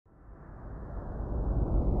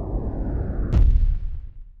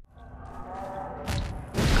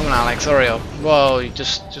Alex, hurry up. Whoa, you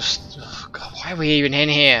just... Oh God, why are we even in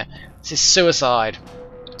here? This is suicide.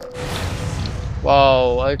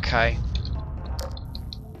 Whoa, okay.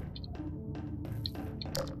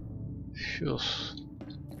 Phew.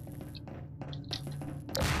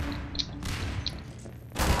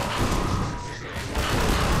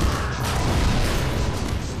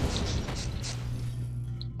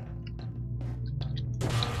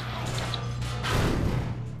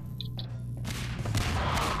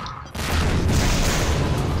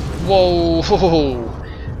 Whoa!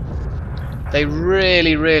 They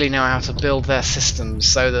really know how to build their systems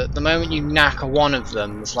so that the moment you knacker one of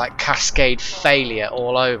them, there's like cascade failure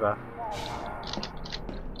all over.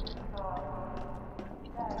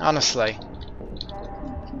 Honestly.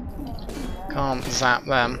 Can't zap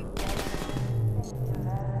them.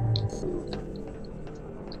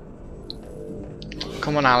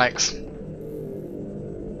 Come on, Alex.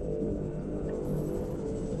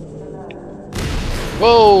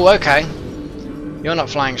 Whoa, okay. You're not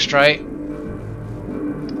flying straight.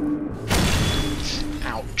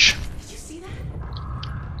 Ouch. Did you see that?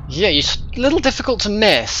 Yeah, you're a little difficult to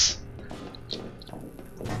miss.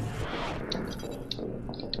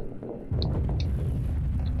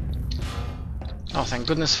 Oh, thank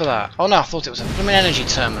goodness for that. Oh no, I thought it was a blooming energy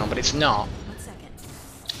terminal, but it's not. 1 second.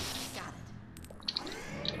 Got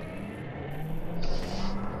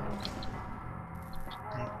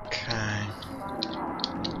it. Okay.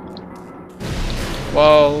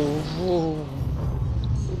 Whoa.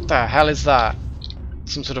 What the hell is that?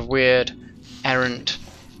 Some sort of weird, errant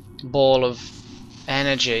ball of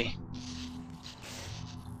energy.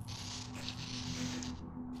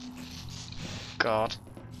 God.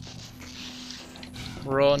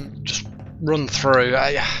 Run. Just run through.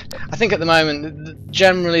 I think at the moment,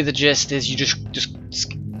 generally the gist is you just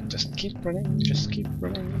keep running. Just keep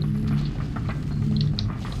running.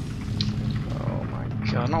 Oh my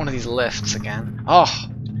God! Not one of these lifts again. Oh,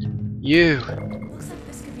 you. Looks like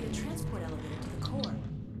this could be a transport elevator to the core.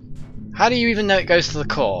 How do you even know it goes to the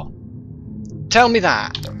core? Tell me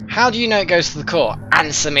that. How do you know it goes to the core?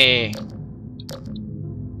 Answer me.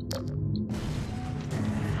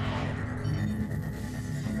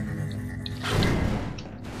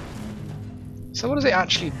 So what does it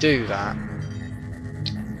actually do, that?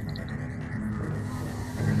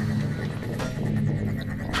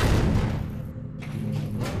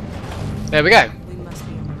 There we go. We must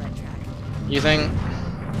be on the right track. You think?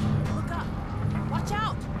 Look up. Watch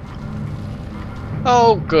out.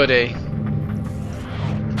 Oh, goody.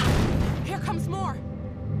 Here comes more.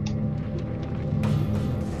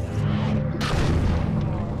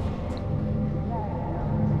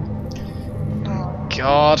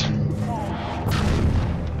 God.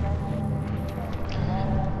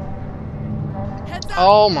 Heads up.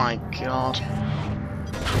 Oh my God.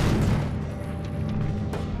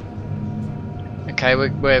 Okay,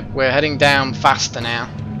 we're heading down faster now.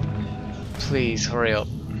 Please hurry up.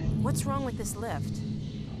 What's wrong with this lift?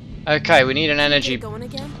 Okay, we need an energy Going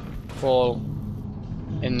again? ball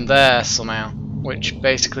in there somehow, which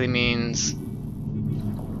basically means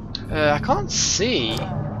I can't see.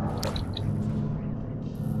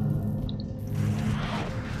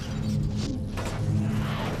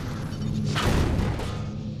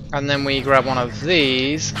 And then we grab one of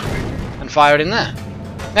these and fire it in there.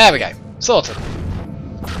 There we go. Sorted.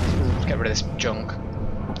 Get rid of this junk.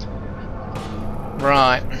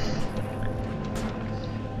 Right.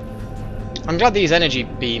 I'm glad these energy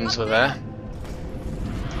beams were there.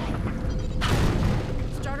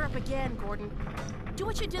 Start her up again, Gordon. Do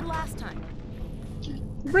what you did last time.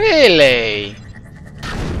 Really?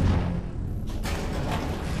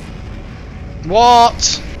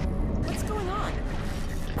 What? What's going on?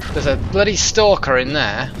 There's a bloody stalker in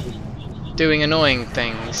there doing annoying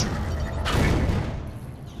things.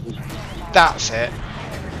 That's it.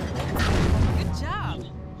 Good job.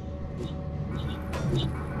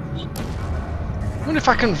 I wonder if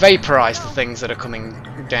I can vaporize the things that are coming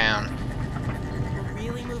down. We're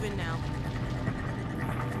really moving now.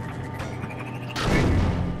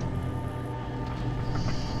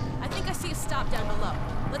 I think I see a stop down below.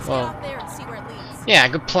 Let's Well, get out there and see where it leads. Yeah,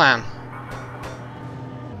 good plan.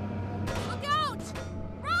 Look out!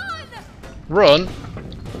 Run! Run?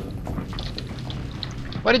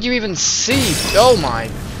 Where did you even see? Oh my!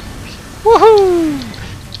 Woohoo!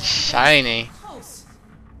 Shiny. Close.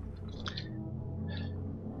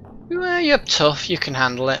 Well, you're tough. You can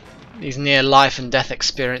handle it. These near life and death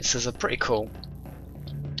experiences are pretty cool.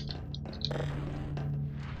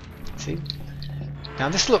 See? Now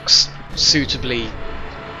this looks suitably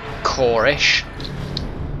core-ish.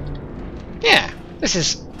 Yeah, this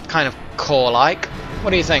is kind of core-like.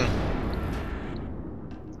 What do you think?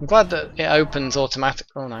 I'm glad that it opens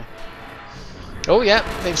automatically. Oh no. Oh yeah,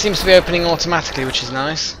 it seems to be opening automatically, which is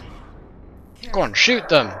nice. Go on, shoot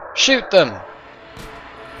them! Shoot them!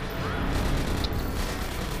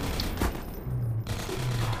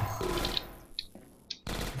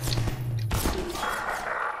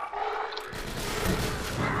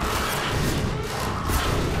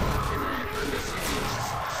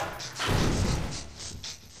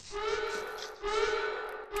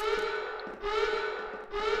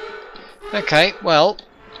 Okay, well,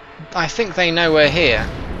 I think they know we're here.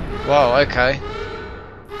 Whoa, okay.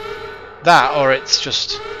 That, or it's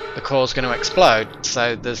just the core's going to explode,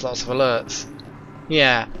 so there's lots of alerts.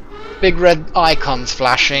 Yeah, big red icons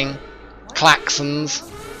flashing, klaxons.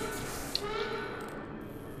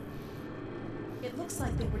 It looks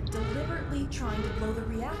like they were deliberately trying to blow the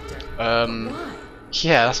reactor. Why?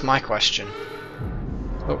 Yeah, that's my question.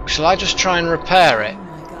 Oh, shall I just try and repair it? Oh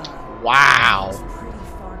my god. Wow. It's pretty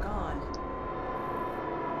far gone.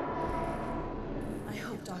 I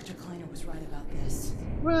hope Dr. Kleiner was right about this.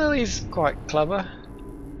 Well, he's quite clever.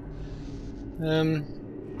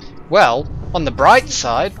 Well, on the bright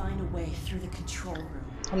side, Find a way through the control room.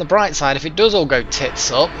 on the bright side, if it does all go tits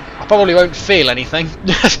up, I probably won't feel anything.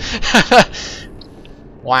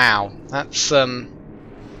 Wow, that's my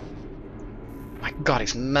god,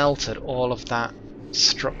 it's melted all of that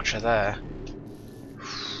structure there.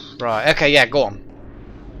 Right, okay, yeah, go on.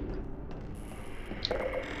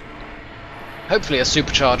 Hopefully a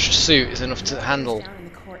supercharged suit is enough to handle. Down in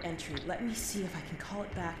the core entry. Let me see if I can call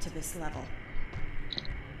it back to this level.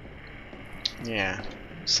 Yeah,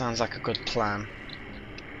 sounds like a good plan.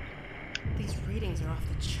 These readings are off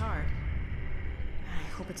the chart. I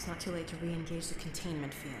hope it's not too late to re-engage the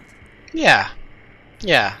containment field. Yeah,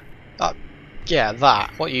 yeah, yeah,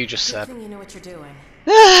 that, what you just Good said. thing you know what you're doing.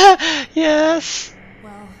 Yes!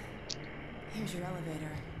 Well, here's your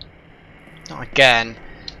elevator. Not again.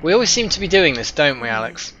 We always seem to be doing this, don't we,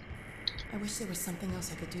 Alex? I wish there was something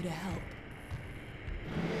else I could do to help.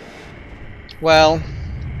 Well,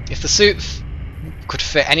 if the suit could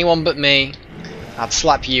fit anyone but me, I'd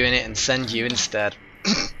slap you in it and send you instead.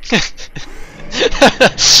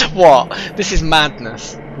 What? This is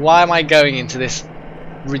madness. Why am I going into this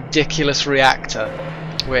ridiculous reactor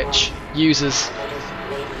which uses...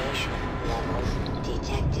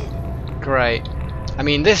 Great. I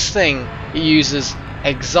mean, this thing uses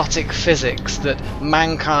exotic physics that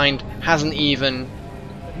mankind hasn't even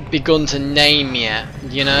begun to name yet,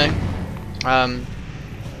 you know?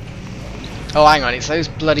 Oh, hang on, it's those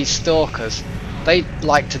bloody stalkers. They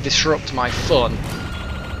like to disrupt my fun.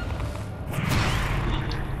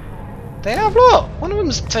 They have, look! One of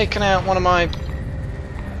them's taken out one of my...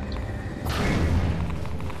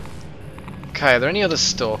 Okay, are there any other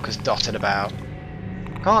stalkers dotted about?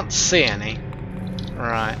 Can't see any.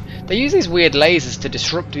 Right. They use these weird lasers to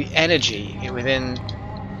disrupt the energy within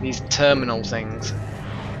these terminal things.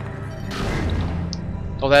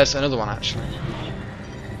 Oh, there's another one, actually.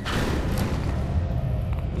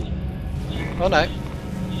 Oh no.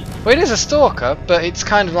 Well, it is a stalker, but it's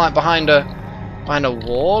kind of like behind a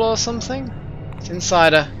wall or something. It's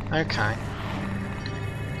inside a... Okay.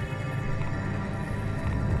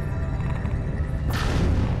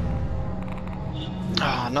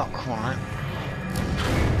 Ah, oh, not quite.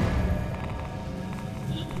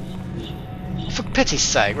 For pity's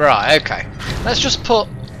sake, right, okay. Let's just put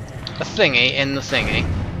a thingy in the thingy.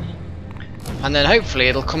 And then hopefully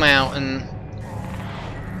it'll come out and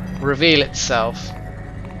reveal itself.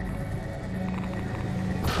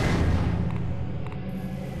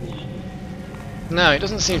 No, it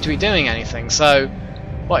doesn't seem to be doing anything, so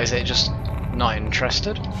what is it, just not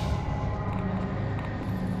interested?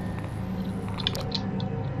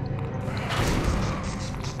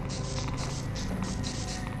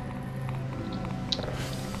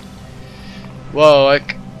 Whoa,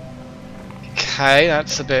 okay,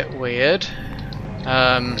 that's a bit weird.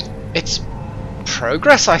 It's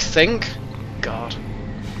progress, I think. God.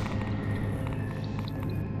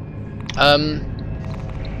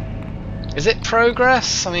 Is it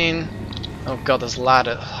progress? I mean, oh god, there's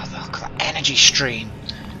ladder. Oh, look at that energy stream.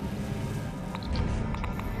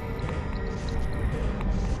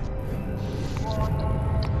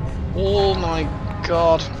 Oh my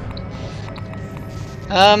god.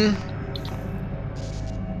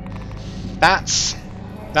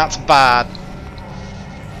 That's bad.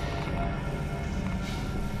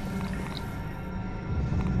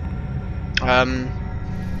 I'm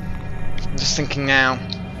just thinking now.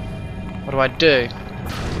 What do I do?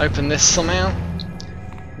 Open this somehow?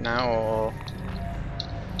 No, or...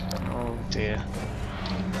 Oh dear.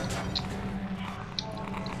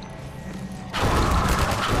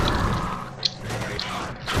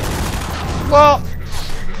 What?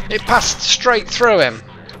 It passed straight through him.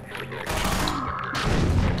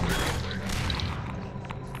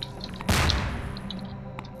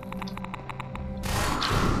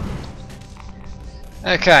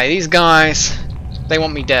 Okay, these guys, they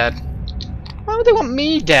want me dead. Why would they want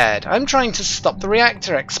me dead? I'm trying to stop the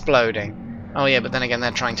reactor exploding. Oh yeah, but then again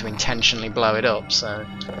they're trying to intentionally blow it up, so...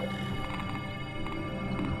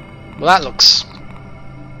 Well, that looks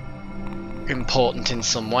important in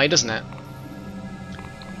some way, doesn't it?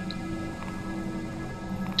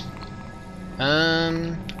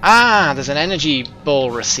 There's an energy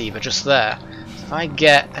ball receiver just there. So if I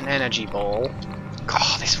get an energy ball...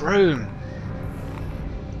 God, this room!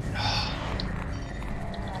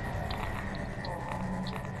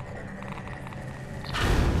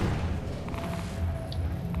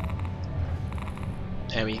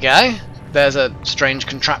 There we go. There's a strange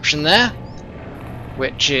contraption there,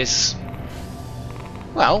 which is,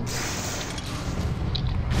 well,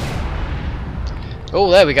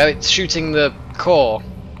 oh, there we go. It's shooting the core,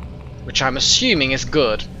 which I'm assuming is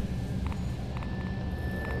good.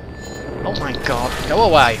 Oh my god, go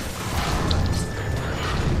away.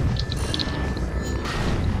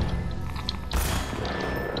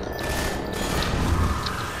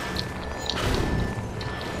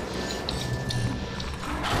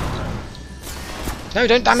 No,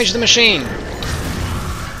 don't damage the machine!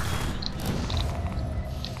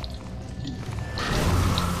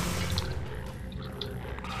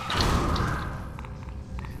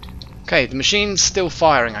 Okay, the machine's still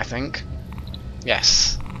firing, I think.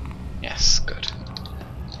 Yes. Yes, good.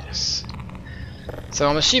 Yes. So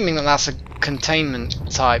I'm assuming that that's a containment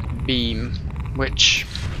type beam, which...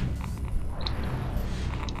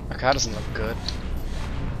 Okay, that doesn't look good.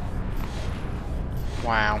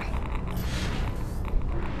 Wow.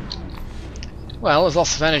 Well, there's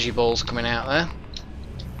lots of energy balls coming out there.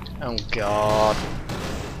 Oh god.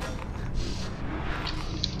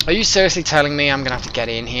 Are you seriously telling me I'm gonna have to get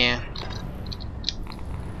in here?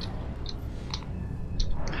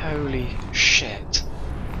 Holy shit.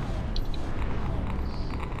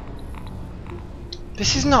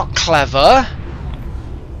 This is not clever.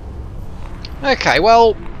 Okay,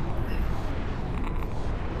 well...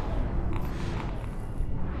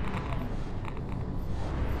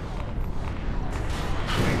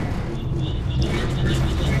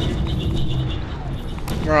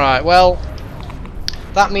 Right, well,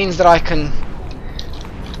 that means that I can...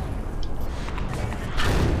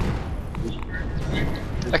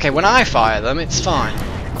 Okay, when I fire them, it's fine.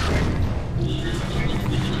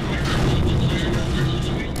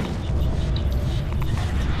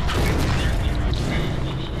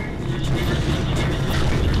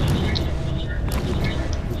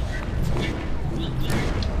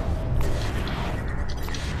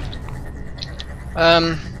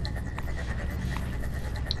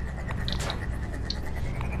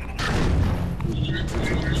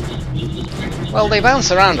 Well, they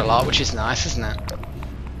bounce around a lot, which is nice, isn't it?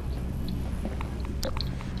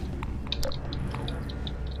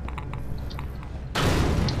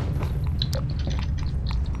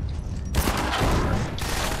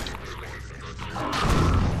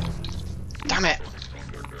 Damn it!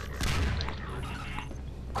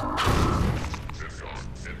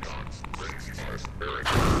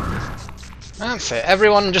 That's it.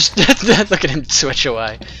 Everyone just look at him twitch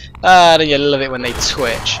away. Ah, don't you love it when they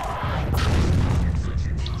twitch?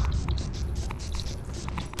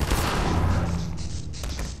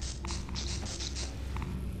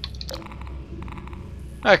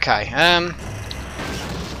 Okay, I'm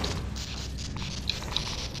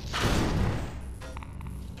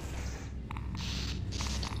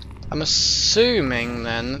assuming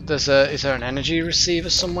then there's is there an energy receiver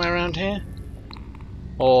somewhere around here?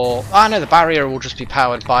 Or no, the barrier will just be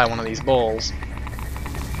powered by one of these balls.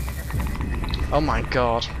 Oh my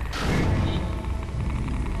god.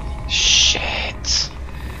 Shit.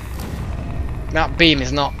 That beam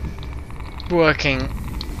is not working.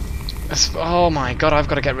 Oh my god, I've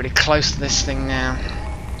got to get really close to this thing now.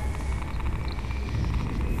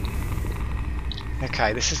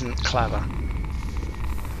 Okay, this isn't clever.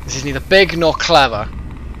 This is neither big nor clever.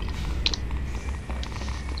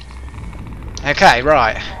 Okay,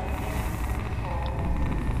 right.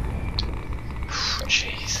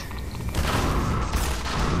 Jeez.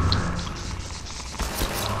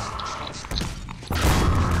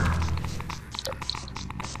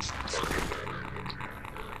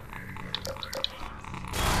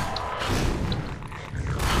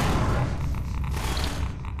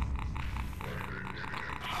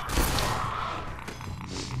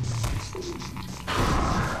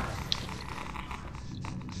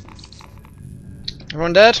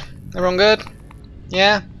 Everyone dead? Everyone good?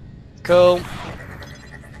 Yeah? Cool.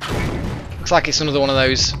 Looks like it's another one of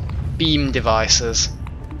those beam devices.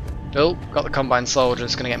 Oh, got the combined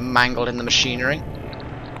soldiers, gonna get mangled in the machinery.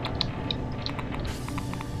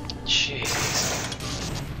 Jeez.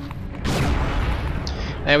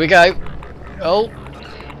 There we go. Oh.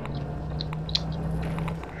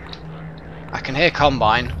 I can hear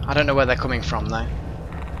combine. I don't know where they're coming from though.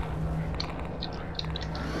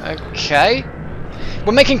 Okay.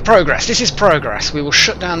 We're making progress. This is progress. We will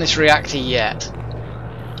shut down this reactor yet.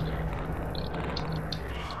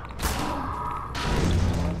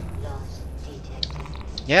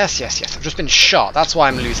 Yes, yes, yes. I've just been shot. That's why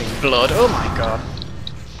I'm losing blood. Oh my god.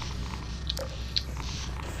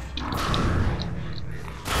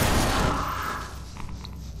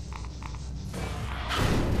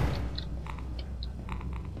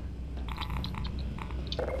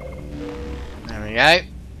 There we go.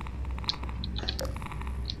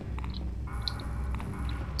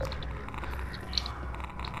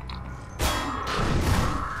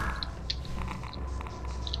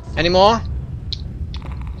 Any more?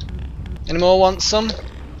 Any more want some?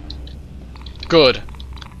 Good.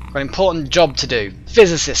 Got an important job to do.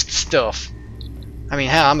 Physicist stuff. I mean,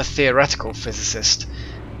 hell, I'm a theoretical physicist.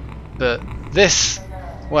 But this,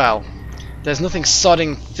 well, there's nothing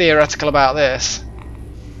sodding theoretical about this.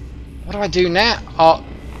 What do I do now? Oh.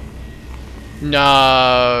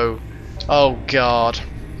 No. Oh, God.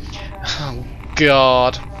 Oh,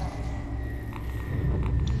 God.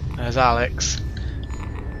 There's Alex.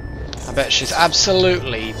 I bet she's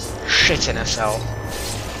absolutely shitting herself.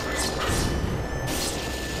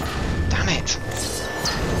 Damn it.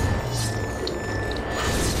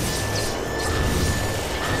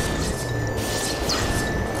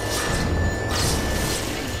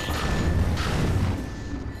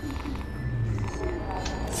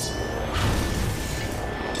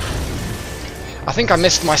 I think I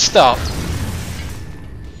missed my stop.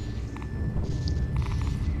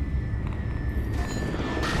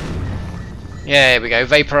 Yeah, here we go.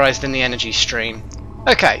 Vaporized in the energy stream.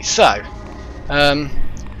 Okay, so.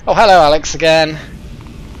 Oh, hello, Alex, again.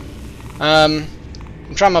 I'm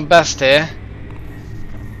trying my best here.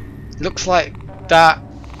 Looks like that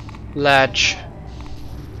ledge.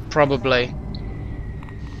 Probably.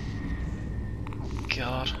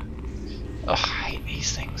 God. Oh, I hate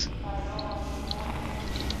these things.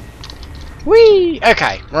 Whee!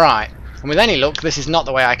 Okay, right. And with any luck, this is not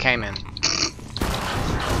the way I came in.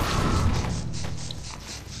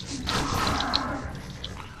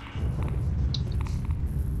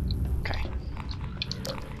 Okay.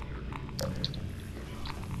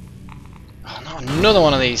 Oh, not another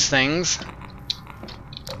one of these things.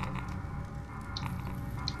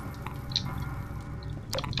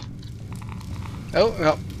 Oh, we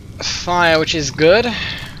got fire, which is good.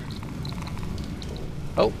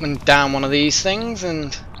 Oh, and down one of these things,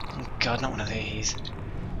 and... oh god, not one of these.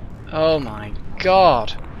 Oh my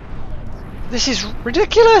god. This is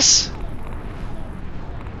ridiculous!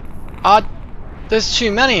 There's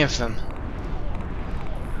too many of them.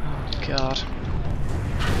 Oh god.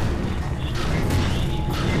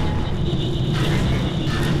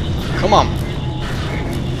 Come on.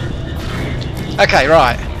 Okay,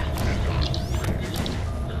 right.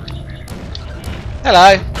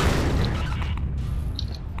 Hello.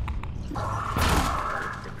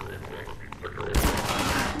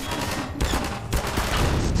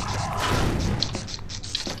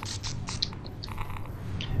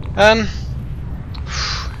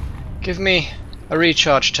 Give me a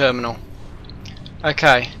recharge terminal.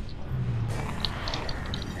 Okay.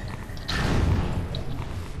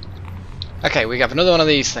 Okay, we have another one of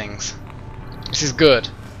these things. This is good.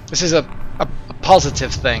 This is a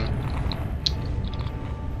positive thing.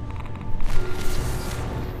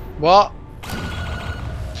 What?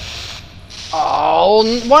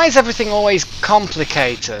 Oh, why is everything always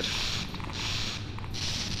complicated?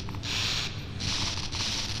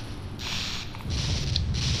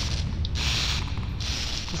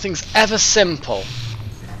 Nothing's ever simple.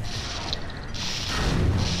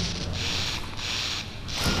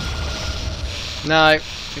 No,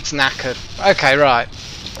 it's knackered. Okay, right.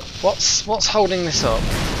 What's holding this up?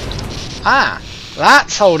 Ah,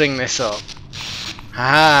 that's holding this up.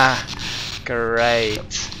 Ah, great.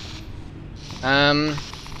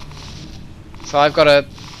 So I've got to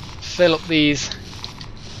fill up these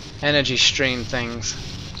energy stream things.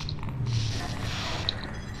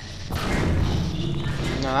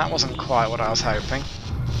 No, that wasn't quite what I was hoping.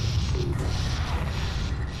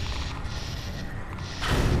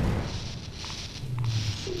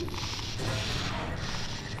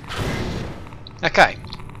 Okay.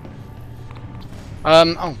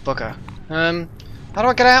 Oh, bugger. How do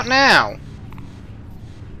I get out now?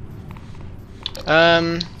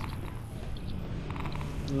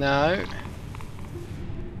 No.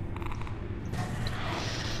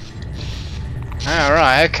 Oh,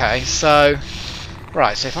 right, okay, so...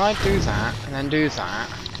 Right, so if I do that, and then do that,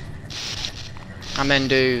 and then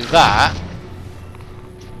do that...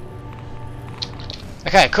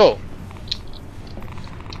 Okay, cool.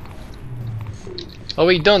 Are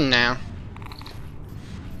we done now?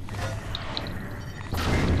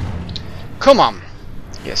 Come on!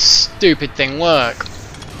 You stupid thing, work.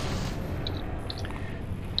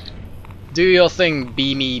 Do your thing,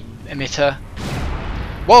 beamy emitter.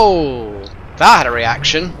 Whoa! That had a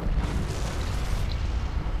reaction.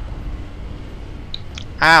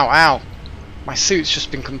 Ow, ow. My suit's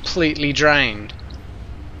just been completely drained.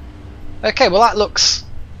 Okay, well that looks...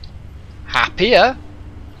 happier.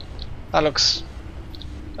 That looks...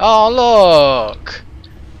 Oh, look!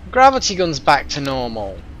 Gravity gun's back to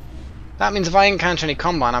normal. That means if I encounter any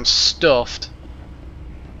Combine, I'm stuffed.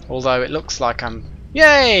 Although it looks like I'm...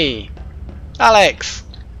 Yay! Alex!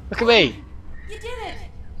 Look at me! You did it!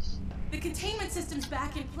 The containment system's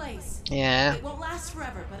back in place. Yeah. It won't last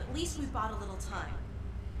forever, but at least we've bought a little time.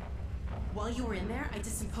 While you were in there, I did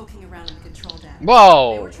some poking around in the control deck.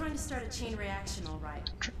 Whoa! They were trying to start a chain reaction, all right.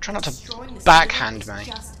 Try not Destroying to the backhand citadel me. is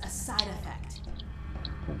just a side effect.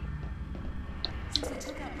 Since we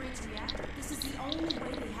took out Braid's reactor, this is the only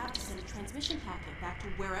way they have to send a transmission packet back to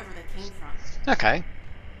wherever they came from. Okay.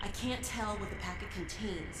 I can't tell what the packet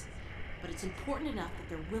contains, but it's important enough that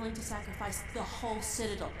they're willing to sacrifice the whole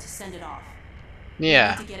citadel to send it off.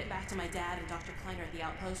 Yeah. I need to get it back to my dad and Dr. Kleiner at the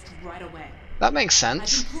outpost right away. That makes I've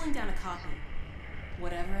sense. been pulling down a copy.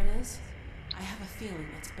 Whatever it is, I have a feeling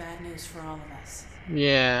it's bad news for all of us.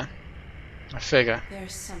 Yeah. I figure.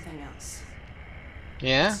 There's something else.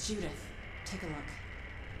 Yeah? It's Judith. Take a look.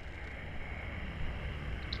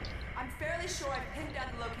 I'm fairly sure I've pinned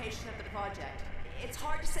down the location of the project. It's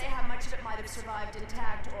hard to say how much of it might have survived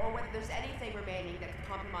intact or whether there's anything remaining that could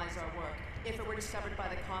compromise our work if it were discovered by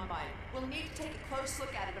the Combine. We'll need to take a close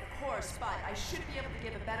look at it, of course, but I should be able to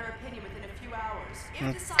give a better opinion within a few hours.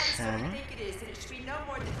 If the scientists don't think it is, then it should be no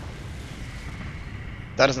more than...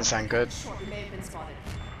 That doesn't sound good. Sure, we may have been spotted.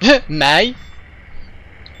 May? Where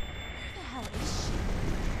the hell is she?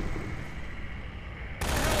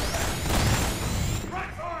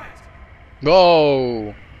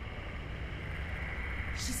 Whoa!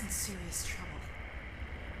 She's in serious trouble.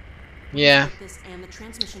 Yeah. Take this and the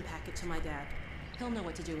transmission packet to my dad. He'll know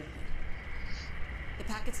what to do with it. The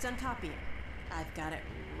packet's done copying. I've got it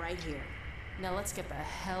right here. Now let's get the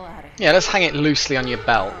hell out of here. Yeah, let's hang it loosely on your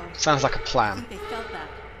belt. Sounds like a I plan. think they felt that.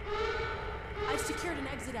 I've secured an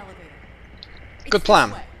exit elevator. It's Good this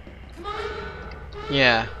plan. way. Come on.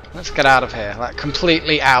 Yeah, let's get out of here. Like,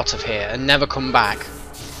 completely out of here and never come back.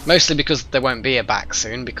 Mostly because there won't be a back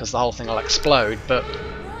soon, because the whole thing will explode, but...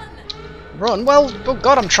 Run. Run? Well, oh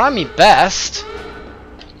god, I'm trying my best.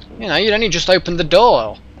 You know, you'd only just opened the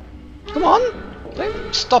door. Come on!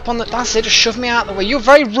 Don't stop on the... That's it, just shove me out of the way. You're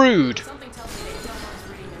very rude. Something tells me they don't want us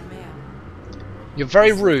reading their mail. You're very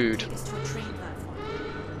This will rude. take us to a train platform.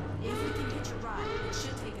 If we can hitch a ride, it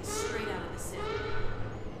should take us straight out of the city.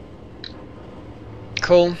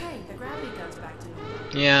 Cool. Hey, the gravity gun's back to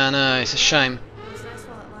normal. Yeah, I know, it's a shame. It was nice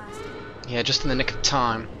while it lasted. Yeah, just in the nick of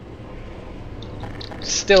time.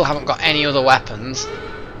 Still haven't got any other weapons.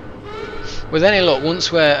 With any luck,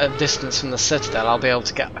 once we're at a distance from the Citadel, I'll be able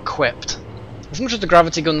to get equipped. As much as the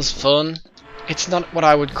gravity gun's fun, it's not what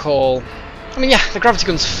I would call... I mean, yeah, the gravity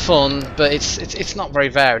gun's fun, but it's not very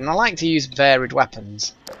varied, and I like to use varied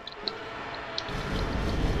weapons.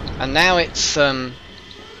 And now it's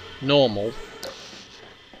normal.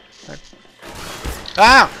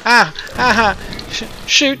 Ah! Ah! Ah!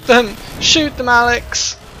 Shoot them! Shoot them,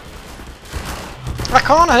 Alex! I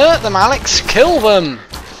can't hurt them, Alex! Kill them!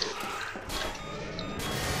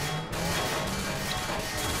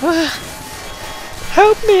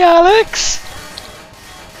 Help me, Alex!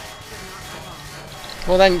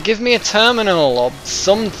 Well then, give me a terminal or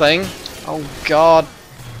something. Oh god.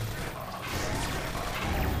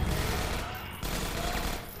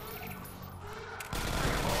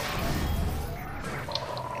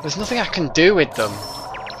 There's nothing I can do with them.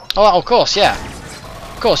 Oh, of course, yeah.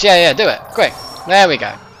 Of course, yeah, do it. Quick. There we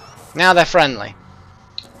go. Now they're friendly.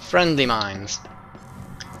 Friendly minds.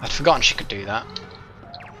 I'd forgotten she could do that.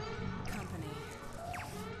 Company.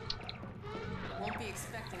 Won't be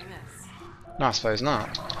expecting this. No, I suppose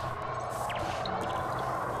not.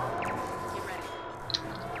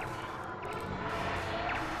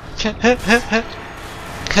 Get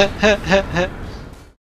ready.